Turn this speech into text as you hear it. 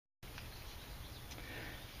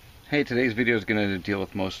Hey, today's video is going to deal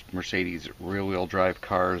with most Mercedes rear-wheel drive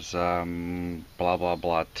cars, blah blah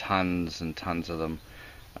blah, tons and tons of them.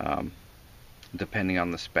 Um, Depending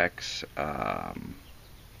on the specs,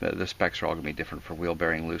 the specs are all going to be different for wheel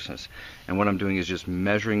bearing looseness. And what I'm doing is just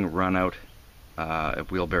measuring run out of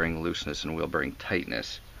wheel bearing looseness and wheel bearing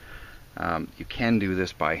tightness. You can do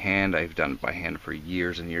this by hand. I've done it by hand for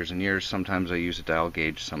years and years and years. Sometimes I use a dial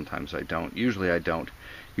gauge, sometimes I don't. Usually I don't.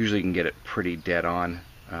 Usually you can get it pretty dead on.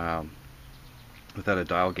 Without a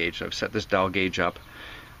dial gauge. I've set this dial gauge up.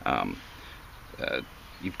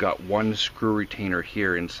 You've got one screw retainer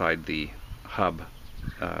here inside the hub,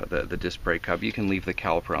 the disc brake hub. You can leave the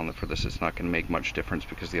caliper on for this. It's not going to make much difference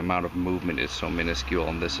because the amount of movement is so minuscule,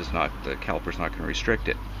 and this is not, the caliper's not going to restrict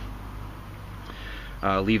it.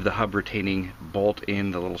 Leave the hub retaining bolt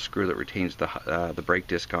in, the little screw that retains the brake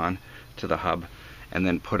disc on to the hub, and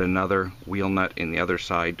then put another wheel nut in the other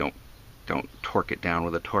side. Don't torque it down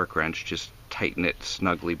with a torque wrench, just tighten it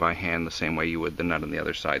snugly by hand the same way you would the nut on the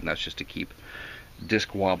other side, and that's just to keep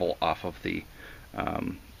disc wobble off of the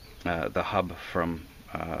hub from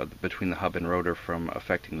between the hub and rotor from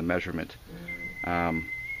affecting the measurement. So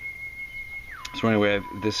anyway,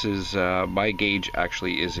 this is my gauge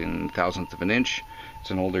actually is in thousandths of an inch.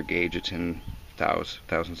 It's an older gauge, it's in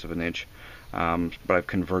thousandths of an inch, but I've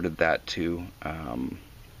converted that to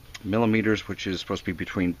millimeters, which is supposed to be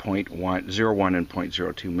between 0.1 and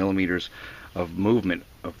 0.02 millimeters of movement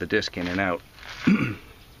of the disc in and out.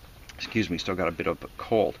 Excuse me, still got a bit of a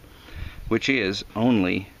cold. Which is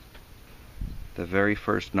only the very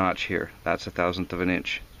first notch here. That's a thousandth of an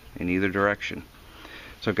inch in either direction.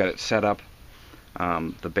 So I've got it set up.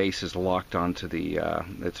 The base is locked onto the,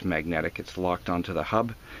 it's magnetic, it's locked onto the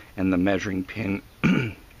hub, and the measuring pin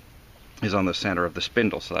is on the center of the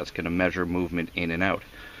spindle, so that's going to measure movement in and out.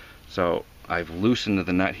 So I've loosened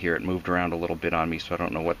the nut here. It moved around a little bit on me, so I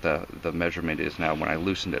don't know what the measurement is now. When I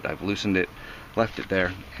loosened it, I've loosened it, left it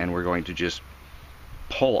there, and we're going to just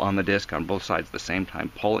pull on the disc on both sides at the same time.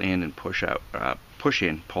 Pull in and push out, push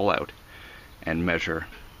in, pull out, and measure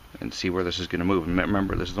and see where this is going to move. And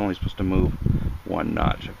remember, this is only supposed to move one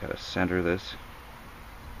notch. I've got to center this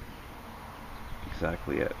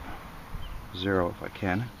exactly at 0 if I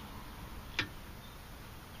can.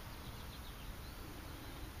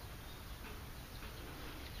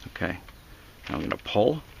 Okay, now I'm going to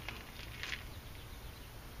pull.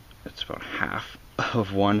 It's about half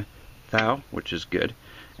of 1 thou, which is good,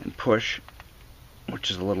 and push,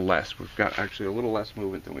 which is a little less. We've got actually a little less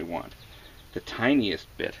movement than we want. The tiniest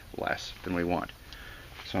bit less than we want.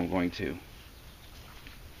 So I'm going to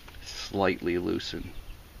slightly loosen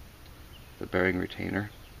the bearing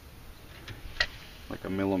retainer, like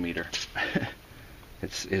a millimeter.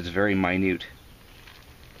 It's very minute.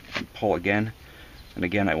 And pull again. And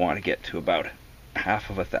again, I want to get to about half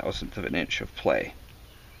of a thousandth of an inch of play.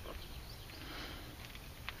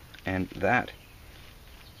 And that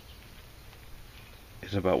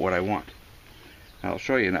is about what I want. Now I'll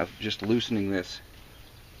show you now, just loosening this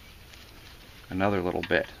another little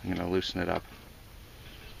bit. I'm going to loosen it up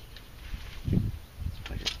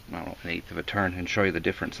like, I don't know, an eighth of a turn, and show you the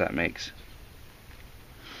difference that makes.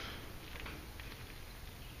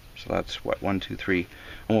 So that's what, 1, 2, 3,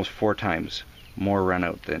 almost 4 times more run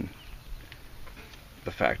out than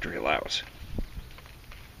the factory allows.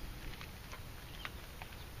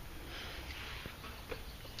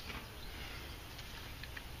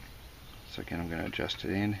 So again, I'm going to adjust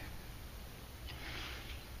it in,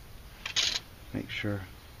 make sure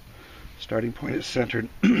starting point is centered.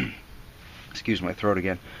 Excuse my throat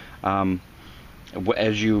again.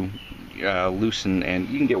 As you loosen, and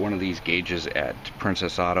you can get one of these gauges at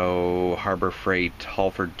Princess Auto, Harbor Freight,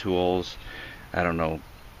 Halford Tools, I don't know,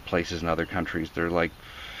 places in other countries. They're like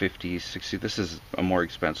 50, 60. This is a more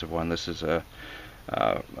expensive one. This is a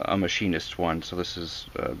machinist's one, so this is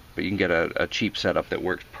but you can get a cheap setup that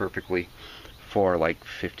works perfectly for like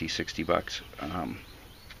 50, 60 bucks.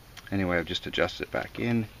 Anyway, I've just adjusted it back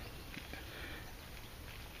in,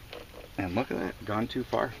 and look at that, gone too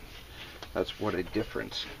far. That's what a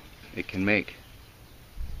difference it can make.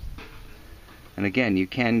 And again, you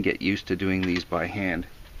can get used to doing these by hand,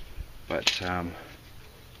 but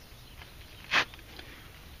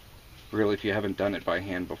really, if you haven't done it by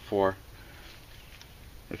hand before,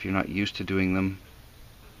 if you're not used to doing them,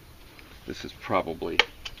 this is probably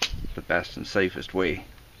the best and safest way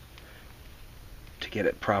to get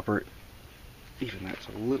it proper. Even that's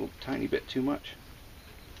a little tiny bit too much.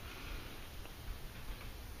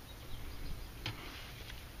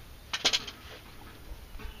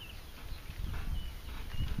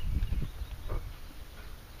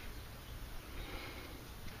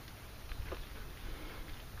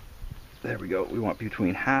 There we go. We want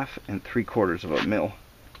between 1/2 and 3/4 of a mil,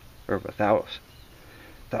 or of a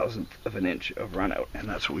thousandth of an inch of run out, and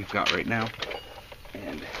that's what we've got right now.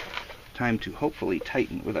 And time to hopefully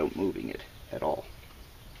tighten without moving it at all.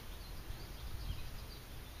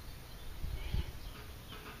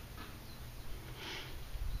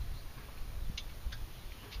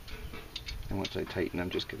 And once I tighten, I'm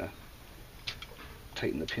just going to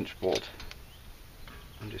tighten the pinch bolt.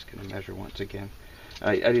 I'm just going to measure once again.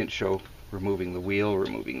 I didn't show removing the wheel,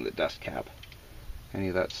 removing the dust cap. Any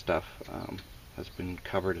of that stuff has been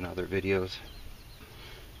covered in other videos.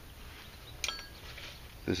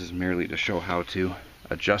 This is merely to show how to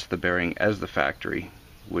adjust the bearing as the factory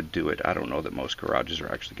would do it. I don't know that most garages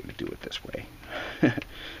are actually going to do it this way.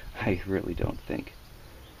 I really don't think.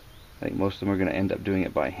 I think most of them are going to end up doing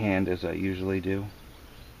it by hand, as I usually do.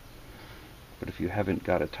 But if you haven't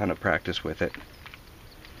got a ton of practice with it,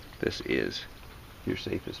 this is your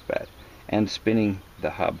safest bet. And spinning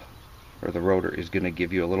the hub, or the rotor, is going to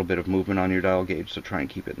give you a little bit of movement on your dial gauge, so try and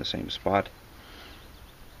keep it in the same spot.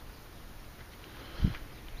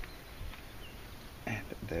 And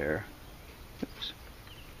there. Oops.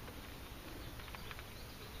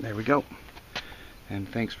 There we go. And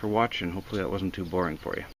thanks for watching. Hopefully that wasn't too boring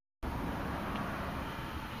for you.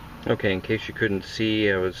 Okay, in case you couldn't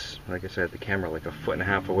see, I was, like I said, the camera like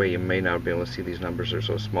 1.5 feet away. You may not be able to see, these numbers, they're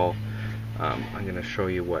so small. I'm going to show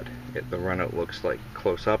you what the runout looks like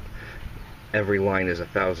close up. Every line is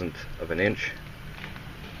 1/1000th of an inch.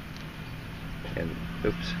 And,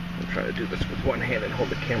 oops, I'm trying to do this with one hand and hold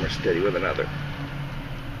the camera steady with another.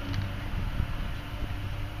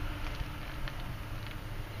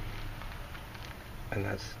 And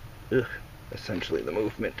that's essentially the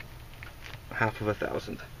movement. 1/2 of a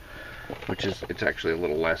thousandth. Which is, it's actually a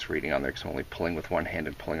little less reading on there because I'm only pulling with one hand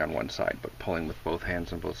and pulling on one side, but pulling with both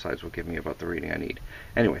hands on both sides will give me about the reading I need.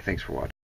 Anyway, thanks for watching.